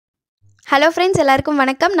Hello friends, எல்லாருக்கும்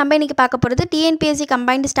வணக்கம். நம்ம இன்னைக்கு பார்க்க போறது Tnpsc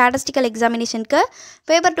combined statistical examination க்கு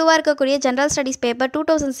பேப்பர் 2 இருக்க கூடிய general studies paper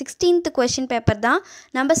 2016 question paper தான்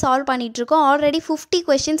நம்ம சால்வ் பண்ணிட்டு இருக்கோம். ஆல்ரெடி 50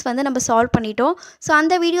 क्वेश्चंस வந்து நம்ம சால்வ் பண்ணிட்டோம். சோ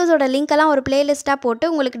அந்த வீடியோஸோட லிங்க் எல்லாம் ஒரு பிளேலிஸ்டா போட்டு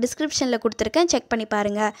உங்களுக்கு டிஸ்கிரிப்ஷன்ல கொடுத்திருக்கேன். செக் பண்ணி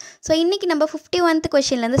பாருங்க. சோ இன்னைக்கு நம்ம 51th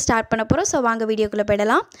क्वेश्चनல இருந்து ஸ்டார்ட் பண்ண போறோம். சோ வாங்க வீடியோக்குள்ள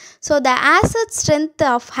போய்டலாம். So the acid strength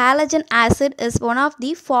of halogen acid is one of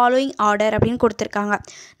the following order அப்படினு கொடுத்திருக்காங்க.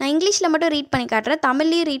 நான் இங்கிலீஷ்ல மட்டும் ரீட் பண்ணி காட்றேன்.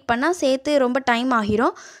 தமிழ்லயே ரீட் பண்ணா சேர்த்து ரொம்ப டைம்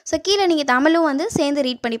ஆகிரும். சோ கீழ நீங்க தமிழும் வந்து சேர்ந்து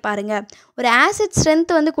ரீட் பண்ணி பாருங்க. ஒரு ஆசிட்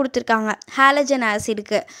ஸ்ட்ரெngth வந்து கொடுத்திருக்காங்க ஹாலஜன்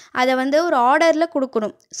ஆசிட்க்கு. அத வந்து ஒரு ஆர்டர்ல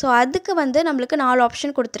கொடுக்கணும். சோ அதுக்கு வந்து நமக்கு 4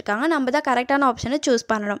 ஆப்ஷன் கொடுத்திருக்காங்க. நம்ம தான் கரெக்ட்டான ஆப்ஷனை சூஸ்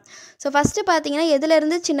பண்ணனும். சோ ஃபர்ஸ்ட் பாத்தீங்கன்னா எதில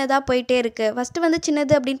இருந்து சின்னதா போயிட்டே இருக்கு. ஃபர்ஸ்ட் வந்து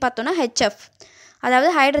சின்னது அப்படினு பார்த்தோம்னா HF. அதாவது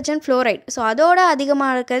ஹைட்ரஜன் ஃப்ளோரைடு. சோ அதோட அதிகமா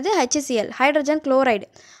இருக்குது HCl ஹைட்ரஜன் குளோரைடு.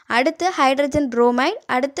 அடுத்து ஹைட்ரஜன் புரோமைடு,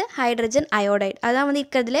 அடுத்து ஹைட்ரஜன் அயோடைடு. அதான் வந்து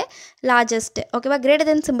இருக்கிறதுலே லார்ஜஸ்ட். ஓகேவா, கிரேட்டர்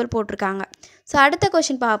தென் சிம்பிள் போட்டுருக்காங்க. சோ அடுத்த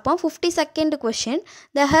क्वेश्चन பார்ப்போம். 52nd question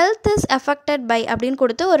the health is affected by அப்படினு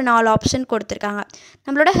கொடுத்து ஒரு 4 ஆப்ஷன் கொடுத்திருக்காங்க.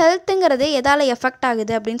 நம்மளோட ஹெல்த்ங்கிறது எதால எஃபெக்ட்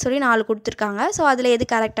ஆகுது அப்படினு சொல்லி 4 கொடுத்திருக்காங்க. சோ அதுல எது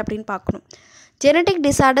கரெக்ட் அப்படினு பார்க்கணும். Genetic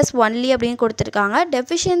disorders only அப்படினு கொடுத்திருக்காங்க.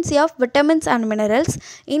 Deficiency of vitamins and minerals,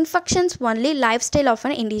 infections only, lifestyle of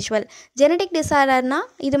an individual. Genetic disorderனா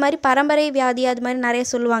இது மாதிரி பரம்பரை வியாதி அது மாதிரி நிறைய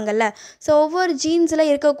சொல்லுவாங்கல்ல. சோ ஒவ்வொரு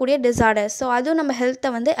ஜீன்ஸ்ல இருக்கக்கூடிய disorders. சோ அது நம்ம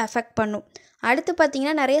ஹெல்த்தை வந்து எஃபெக்ட் பண்ணும். அடுத்து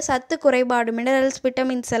பாத்தீங்கன்னா நிறைய சத்து குறைபாடு, மினரல்ஸ்,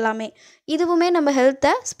 விட்டமின்ஸ் எல்லாமே இதுவுமே நம்ம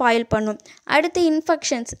ஹெல்த்தை ஸ்பாயில் பண்ணும். அடுத்து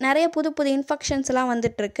இன்ஃபெக்ஷன்ஸ், நிறைய புது இன்ஃபெக்ஷன்ஸ் எல்லாம்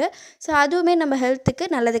வந்துட்டு இருக்கு. ஸோ அதுவுமே நம்ம ஹெல்த்துக்கு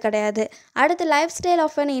நல்லது கிடையாது. அடுத்து life style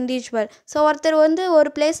of an individual. So ஒருத்தர் வந்து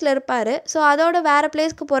ஒரு பிளேஸில் இருப்பார். ஸோ அதோட வேறு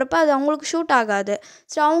பிளேஸ்க்கு போகிறப்ப அது அவங்களுக்கு ஷூட் ஆகாது.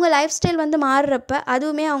 ஸோ அவங்க லைஃப் ஸ்டைல் வந்து மாறுறப்ப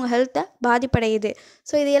அதுவுமே அவங்க ஹெல்த்தை பாதிப்படையுது.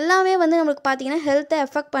 ஸோ இது எல்லாமே வந்து நம்மளுக்கு பார்த்தீங்கன்னா ஹெல்த்தை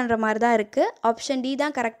எஃபெக்ட் பண்ணுற மாதிரி தான் இருக்குது. ஆப்ஷன் டி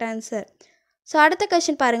தான் கரெக்ட் ஆன்சர். ஸோ அடுத்த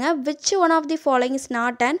கொஸ்டின் பாருங்கள். Which one of the following is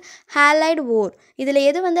not and halide ஓர். இதில்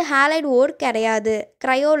எது வந்து ஹேலைடு ஓர் கிடையாது,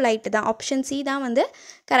 க்ரையோலைட் தான். ஆப்ஷன் சி தான் வந்து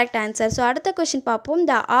கரெக்ட் ஆன்சர். ஸோ அடுத்த கொஸ்டின் பார்ப்போம்.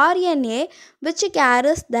 த RNA which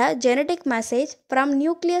carries the genetic message from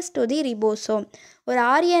nucleus to the ribosome. ஒரு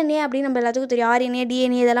RNA அப்படின்னு நம்ம எல்லாத்துக்கும் தெரியும். RNA,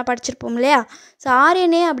 DNA இதெல்லாம் படிச்சிருப்போம் இல்லையா. ஸோ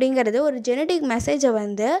RNA அப்படிங்கிறது ஒரு ஜெனட்டிக் மெசேஜை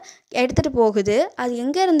வந்து எடுத்துகிட்டு போகுது. அது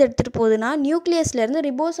எங்கேருந்து எடுத்துகிட்டு போகுதுன்னா நியூக்ளியஸ்லேருந்து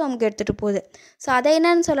ரிபோசோமுக்கு எடுத்துகிட்டு போகுது. ஸோ அதை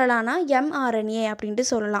என்னன்னு சொல்லலாம்னா mRNA அப்படின்ட்டு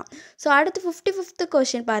சொல்லலாம். ஸோ அடுத்து 55th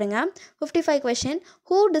கொஸ்டின் பாருங்கள். 55 question.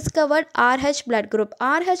 Who discovered RH blood group.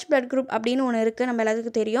 RH blood group அப்படின்னு ஒன்று இருக்குது, நம்ம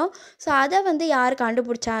எல்லாத்துக்கும் தெரியும். ஸோ அதை வந்து யார்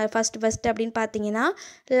கண்டுபிடிச்சாங்க ஃபஸ்ட்டு அப்படின்னு பார்த்தீங்கன்னா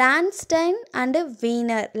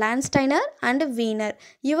லான்ஸ்டைனர் அண்டு வீனர்.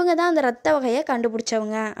 இவங்க தான் அந்த ரத்த வகையை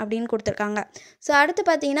கண்டுபிடிச்சவங்க அப்படின்னு கொடுத்துருக்காங்க. ஸோ அடுத்து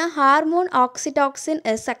பார்த்தீங்கன்னா hormone ஆக்சிடாக்சின்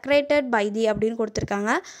is secreted by the அப்படின்னு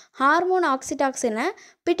கொடுத்துருக்காங்க. ஹார்மோன் ஆக்சிடாக்சினை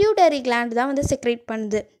பிட்யூட்டரி கிளாண்ட் தான் வந்து செக்ரேட்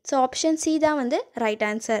பண்ணுது. ஸோ ஆப்ஷன் சி தான் வந்து ரைட்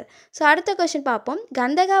ஆன்சர். ஸோ அடுத்த கொஸ்டின் பார்ப்போம்.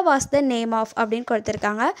 கந்தகா வாஸ் த நேம் ஆஃப் அப்படின்னு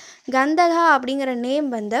கொடுத்துருக்காங்க. கந்தகா அப்படிங்கிற நேம்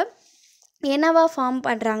வந்து என்னவா ஃபார்ம்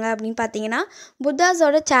பண்ணுறாங்க அப்படின்னு பார்த்தீங்கன்னா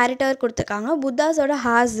புத்தாஸோட சேரிட்டர் கொடுத்துருக்காங்க. புத்தாஸோட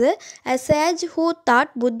has a sage who taught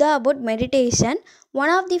Buddha about meditation,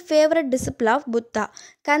 one of the favorite disciple of Buddha.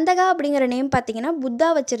 கந்தகா அப்படிங்கிற நேம் பார்த்தீங்கன்னா புத்தா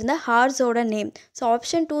வச்சுருந்த ஹார்ஸோட நேம். ஸோ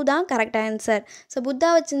ஆப்ஷன் 2 தான் கரெக்ட் ஆன்சர். ஸோ புத்தா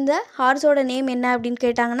வச்சுருந்த ஹார்ஸோட நேம் என்ன அப்படின்னு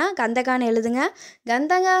கேட்டாங்கன்னா கந்தகான்னு எழுதுங்க.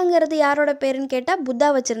 கந்தகாங்கிறது யாரோட பேருன்னு கேட்டால் புத்தா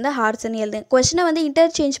வச்சுருந்த ஹார்ஸ்ன்னு எழுதுங்க. கொஸ்டினை வந்து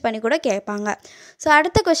இன்டர்சேஞ்ச் பண்ணி கூட கேட்பாங்க. ஸோ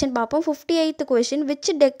அடுத்த கொஸ்டின் பார்ப்போம். 58th question.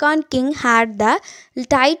 Which Deccan king had the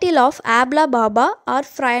title of ஆப்லா Baba R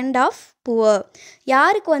friend of poor.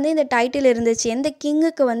 யாருக்கு வந்து இந்த டைட்டில் இருந்துச்சு, எந்த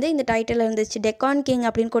கிங்குக்கு வந்து இந்த டைட்டில் இருந்துச்சு? டெக்கான் கிங்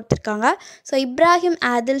அப்படின்னு கொடுத்துருக்காங்க. So Ibrahim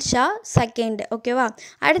Adil Shah second. ஓகேவா.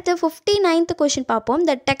 அடுத்து 59th கொஸ்டின் பார்ப்போம்.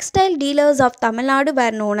 த textile dealers of Tamil Nadu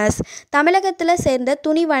where known as. தமிழகத்தில் சேர்ந்த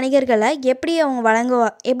துணி வணிகர்களை எப்படி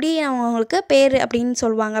அவங்களுக்கு பேர் அப்படின்னு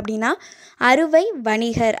சொல்லுவாங்க அப்படின்னா அறுவை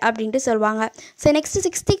வணிகர் அப்படின்ட்டு சொல்லுவாங்க. ஸோ நெக்ஸ்ட்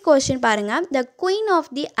 60 கொஸ்டின் பாருங்கள். த queen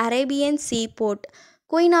of the Arabian sea board.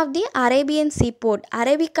 Queen of the Arabian sea board,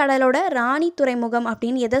 அரபிக்கடலோட ராணி துறைமுகம்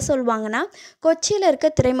அப்படின்னு எதை சொல்லுவாங்கன்னா கொச்சியில் இருக்க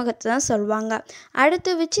துறைமுகத்தை தான் சொல்லுவாங்க.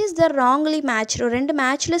 அடுத்து which is the wrongly match. 2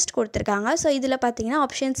 match list கொடுத்துருக்காங்க. ஸோ இதில் பார்த்தீங்கன்னா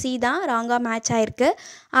ஆப்ஷன் சி தான் ராங்காக மேட்ச் ஆயிருக்கு.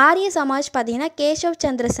 ஆரிய சமாஜ் பார்த்தீங்கன்னா கேஷவ்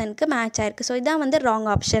சந்திரசனுக்கு மேட்ச் ஆயிருக்கு. ஸோ இதான் வந்து ராங்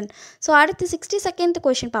ஆப்ஷன். ஸோ அடுத்து 62nd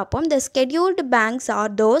கொஸ்டின் பார்ப்போம். த scheduled banks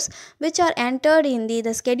are those which are entered in the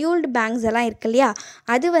scheduled banks எல்லாம் இருக்கு இல்லையா,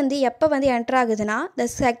 அது வந்து எப்போ வந்து என்டர் ஆகுதுன்னா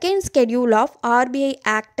the second schedule of RBI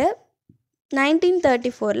act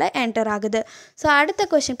 1934 enter ஆகுது. ஸோ அடுத்த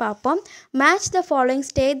கொஸ்டின் பார்ப்போம். மேட்ச் த ஃபாலோயிங்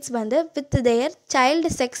ஸ்டேட்ஸ் வந்து with their child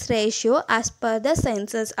sex ratio as per the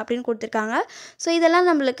census அப்படின்னு கொடுத்துருக்காங்க. ஸோ இதெல்லாம்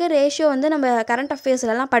நம்மளுக்கு ரேஷியோ வந்து நம்ம கரண்ட்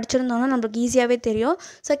அஃபேர்ஸ்லாம் படிச்சிருந்தோம்னா நம்மளுக்கு ஈஸியாகவே தெரியும்.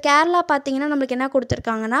 ஸோ கேரளா பார்த்தீங்கன்னா நம்மளுக்கு என்ன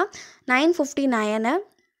கொடுத்துருக்காங்கன்னா 959,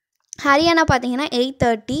 ஹரியானா பார்த்தீங்கன்னா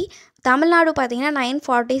 830, தமிழ்நாடு பார்த்தீங்கன்னா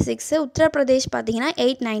 946, உத்தரப்பிரதேஷ் பார்த்தீங்கன்னா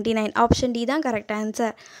 899. ஆப்ஷன் டி தான் கரெக்ட்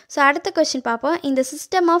ஆன்சர். ஸோ அடுத்த கொஸ்டின் பார்ப்போம். இந்த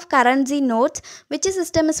system of currency notes which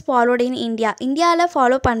system is followed in India. இந்தியாவில்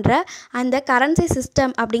ஃபாலோ பண்ணுற அந்த கரன்சி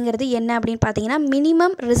சிஸ்டம் அப்படிங்கிறது என்ன அப்படின்னு பார்த்தீங்கன்னா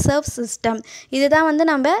மினிமம் ரிசர்வ் சிஸ்டம். இதுதான் வந்து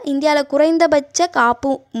நம்ம இந்தியாவில் குறைந்தபட்ச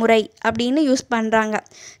காப்பு முறை அப்படின்னு யூஸ் பண்ணுறாங்க.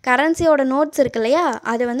 கரன்சியோட நோட்ஸ் இருக்கு இல்லையா,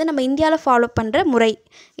 அது வந்து நம்ம இந்தியாவில் ஃபாலோ பண்ணுற முறை.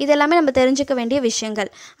 இதெல்லாமே நம்ம தெரிஞ்சுக்க வேண்டிய விஷயங்கள்.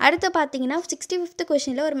 அடுத்து பார்த்தீங்கன்னா 65th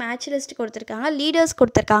கொஸ்டினில் ஒரு மேட்ச் லிஸ்ட் கொடுத்துருக்காங்க, லீடர்ஸ்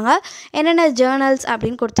கொடுத்துருக்காங்க, என்னென்ன ஜேர்னல்ஸ்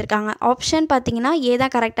அப்படின்னு கொடுத்துருக்காங்க. ஆப்ஷன் பார்த்தீங்கன்னா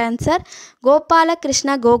ஏதான் கரெக்ட் ஆன்சர். கோபால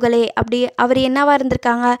கிருஷ்ண கோகலே அவர் என்னவா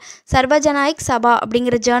இருந்திருக்காங்க, சர்வஜனாயிக் சபா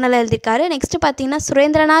அப்படிங்கிற ஜேர்னல் எழுதியிருக்காரு. நெக்ஸ்ட்டு பார்த்தீங்கன்னா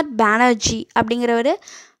சுரேந்திரநாத் பானர்ஜி அப்படிங்கிறவர்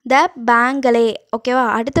த பேங்கலே. ஓகேவா.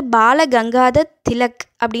 அடுத்து பால கங்காதர் திலக்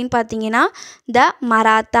அப்படின்னு பார்த்தீங்கன்னா த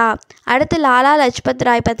மராத்தா. அடுத்து லாலா லஜ்பத்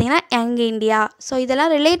ராய் பார்த்தீங்கன்னா யங் இந்தியா. ஸோ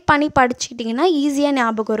இதெல்லாம் ரிலேட் பண்ணி படிச்சுக்கிட்டிங்கன்னா ஈஸியாக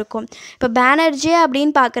ஞாபகம் இருக்கும். இப்போ பேனர்ஜி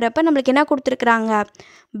அப்படின்னு பார்க்குறப்ப நம்மளுக்கு என்ன கொடுத்துருக்குறாங்க,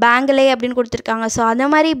 பேங்கலே அப்படின்னு கொடுத்துருக்காங்க. ஸோ அந்த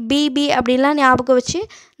மாதிரி பிபி அப்படின்லாம் ஞாபகம் வச்சு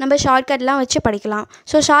நம்ம ஷார்ட்கட்லாம் வச்சு படிக்கலாம்.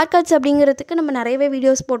 ஸோ ஷார்ட்கட்ஸ் அப்படிங்கிறதுக்கு நம்ம நிறையவே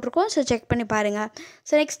வீடியோஸ் போட்டிருக்கோம். ஸோ செக் பண்ணி பாருங்கள்.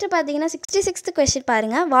 ஸோ நெக்ஸ்ட்டு பார்த்தீங்கன்னா 66th கொஸ்டின்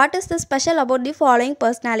பாருங்கள். What is the special about the following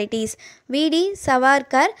personalities. விடி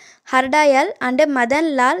சவார்கர், ஹர்டயல் அண்டு மதன்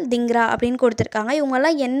லால் திங்ரா அப்படின்னு கொடுத்துருக்காங்க.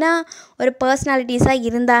 இவங்கெல்லாம் என்ன ஒரு பர்சனாலிட்டிஸாக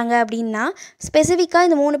இருந்தாங்க அப்படின்னா ஸ்பெசிஃபிக்காக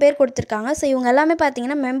இந்த 3 பேர் கொடுத்துருக்காங்க. ஸோ இவங்க எல்லாமே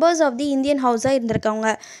பார்த்தீங்கன்னா மெம்பர்ஸ் ஆஃப் தி இந்தியன் ஹவுஸாக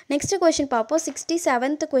இருந்திருக்காங்க. நெக்ஸ்ட் கொஸ்டின் பார்ப்போம்.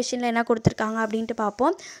 67th கொஸ்டினில் என்ன கொடுத்துருக்காங்க அப்படின்ட்டு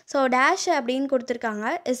பார்ப்போம். ஸோ டேஷ் அப்படின்னு கொடுத்துருக்காங்க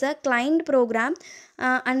is a client program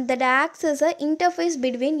and that acts as a interface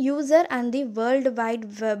between user and the world wide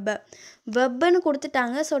web. வெப்னு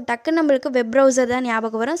கொடுத்துட்டாங்க. ஸோ டக்குன்னு நம்மளுக்கு வெப் ப்ரௌசர் தான்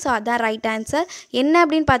ஞாபகம் வரும். ஸோ அதான் ரைட் ஆன்சர். என்ன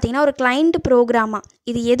அப்படின்னு பார்த்தீங்கன்னா ஒரு கிளைண்ட் ப்ரோக்ராமாக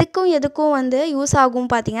இது எதுக்கும் வந்து யூஸ் ஆகும்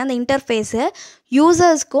பார்த்தீங்கன்னா அந்த இன்டர்ஃபேஸு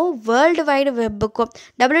யூசர்ஸ்க்கும் வேர்ல்டு வைடு வெப்புக்கும்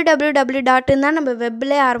www தான் நம்ம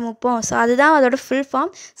வெப்பிலே ஆரம்பிப்போம். ஸோ அதுதான் அதோட ஃபுல்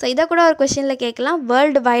ஃபார்ம். ஸோ இதை கூட ஒரு கொஸ்டினில் கேட்கலாம்,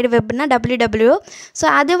 வேர்ல்டு வைடு வெப்னா www. ஸோ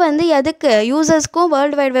அது வந்து எதுக்கு யூசர்ஸ்க்கும்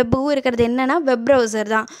வேர்ல்டு வைடு வெப்புக்கும் இருக்கிறது என்னென்னா வெப்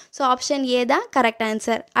ப்ரௌசர் தான். ஸோ ஆப்ஷன் ஏ தான் கரெக்ட்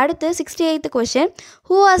ஆன்சர். அடுத்து 68th question.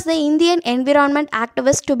 Who was the Indian environment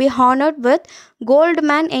activist to be honored with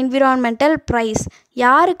Goldman Environmental Prize.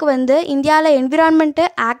 யாருக்கு வந்து இந்தியாவில் என்விரான்மெண்ட்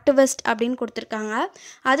ஆக்டிவிஸ்ட் அப்படின்னு கொடுத்துருக்காங்க.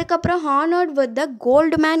 அதுக்கப்புறம் honoured with the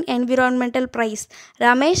Goldman environmental price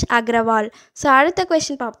Ramesh Agrawal. So அடுத்த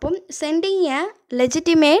கொஸ்டின் பார்ப்போம். Sending a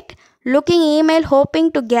legitimate looking email hoping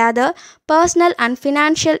to gather personal and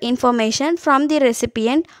financial information from the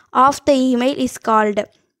recipient of the email is called.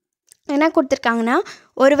 என்ன கொடுத்துருக்காங்கன்னா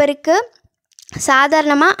ஒருவருக்கு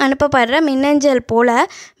சாதாரணமாக அனுப்பப்படுற மின்னஞ்சல் போல்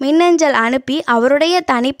மின்னஞ்சல் அனுப்பி அவருடைய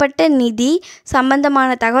தனிப்பட்ட நிதி சம்பந்தமான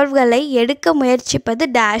தகவல்களை எடுக்க முயற்சிப்பது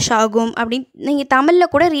டேஷ் ஆகும் அப்படின்னு நீங்கள்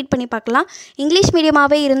தமிழில் கூட ரீட் பண்ணி பார்க்கலாம். இங்கிலீஷ்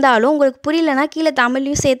மீடியமாகவே இருந்தாலும் உங்களுக்கு புரியலன்னா கீழே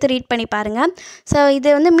தமிழையும் சேர்த்து ரீட் பண்ணி பாருங்கள். ஸோ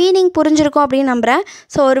இது வந்து மீனிங் புரிஞ்சிருக்கும் அப்படின்னு நம்புகிறேன்.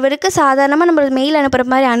 ஸோ ஒருவருக்கு சாதாரணமாக நம்ம மெயில் அனுப்புகிற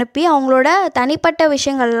மாதிரி அனுப்பி அவங்களோட தனிப்பட்ட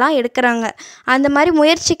விஷயங்கள்லாம் எடுக்கிறாங்க. அந்த மாதிரி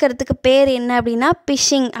முயற்சிக்கிறதுக்கு பேர் என்ன அப்படின்னா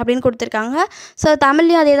பிஷிங் அப்படின்னு கொடுத்துருக்காங்க. ஸோ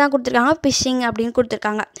தமிழ்லையும் அதே தான் கொடுத்துருக்காங்க, பிஷிங் அப்படின்னு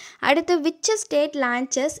கொடுத்துருக்காங்க. அடுத்து விச் ஸ்டேட்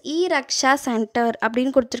லான்ச்சஸ் இ-ரக்ஷா சென்டர்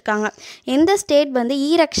அப்படின்னு கொடுத்துருக்காங்க. எந்த ஸ்டேட் வந்து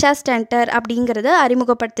இ-ரக்ஷா சென்டர் அப்படிங்கிறத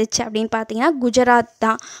அறிமுகப்படுத்துச்சு அப்படின்னு பார்த்தீங்கன்னா குஜராத்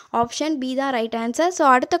தான். ஆப்ஷன் பி தான் ரைட் ஆன்சர். ஸோ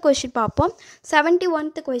அடுத்த கொஸ்டின் பார்ப்போம்.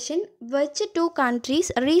 71th question. Which 2 countries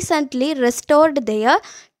recently restored their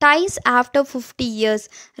ties after 50 years.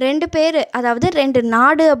 2 பேர் அதாவது 2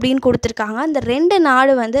 நாடு அப்படின்னு கொடுத்துருக்காங்க. அந்த 2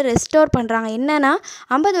 நாடு வந்து ரெஸ்டோர் பண்ணுறாங்க. என்னென்னா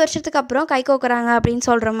 50 வருஷத்துக்கு அப்புறம் கை கோக்குறாங்க அப்படின்னு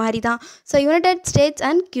சொல்கிற மாதிரி தான். So United states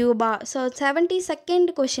and Cuba. So 72nd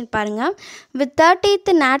question பாருங்கள். With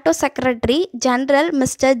 30th NATO secretary general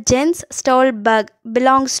mister gents ஸ்டோல்பர்க்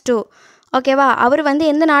belongs to. ஓகேவா. அவர் வந்து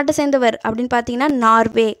எந்த நாட்டை சேர்ந்தவர் அப்படின்னு பார்த்தீங்கன்னா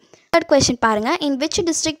நார்வே. Third question பாருங்க. In which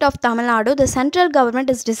district of Tamil Nadu the central government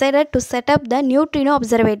is decided to set up the neutrino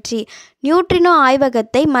observatory. Neutrino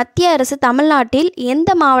ஆய்வகத்தை மத்திய அரசு தமிழ்நாட்டில் எந்த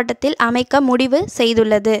மாவட்டத்தில் அமைக்க முடிவு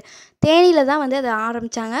செய்துள்ளது. தேனியில் தான் வந்து அதை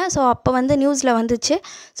ஆரம்பித்தாங்க. ஸோ அப்போ வந்து நியூஸில் வந்துச்சு.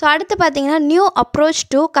 ஸோ அடுத்து பார்த்தீங்கன்னா new approach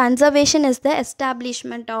to conservation is the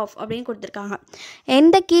establishment of அப்படின்னு கொடுத்துருக்காங்க.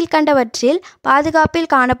 எந்த கீழ்கண்டவற்றில்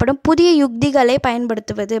பாதுகாப்பில் காணப்படும் புதிய யுக்திகளை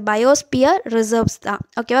பயன்படுத்துவது. பயோஸ்பியர் ரிசர்வ்ஸ் தான்.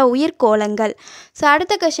 ஓகேவா, உயிர்கோளங்கள். ஸோ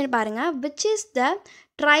அடுத்த கொஸ்டின் பாருங்கள். Which is the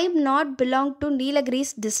tribe not belong to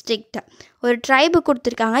Nilgiris district. ஒரு ட்ரைபு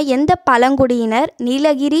கொடுத்துருக்காங்க. எந்த பழங்குடியினர்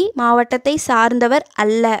நீலகிரி மாவட்டத்தை சார்ந்தவர்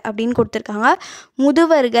அல்ல அப்படின்னு கொடுத்துருக்காங்க.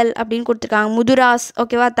 முதுவர்கள் அப்படின்னு கொடுத்துருக்காங்க. முதுராஸ்.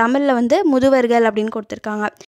 ஓகேவா, தமிழில் வந்து முதுவர்கள் அப்படின்னு கொடுத்துருக்காங்க.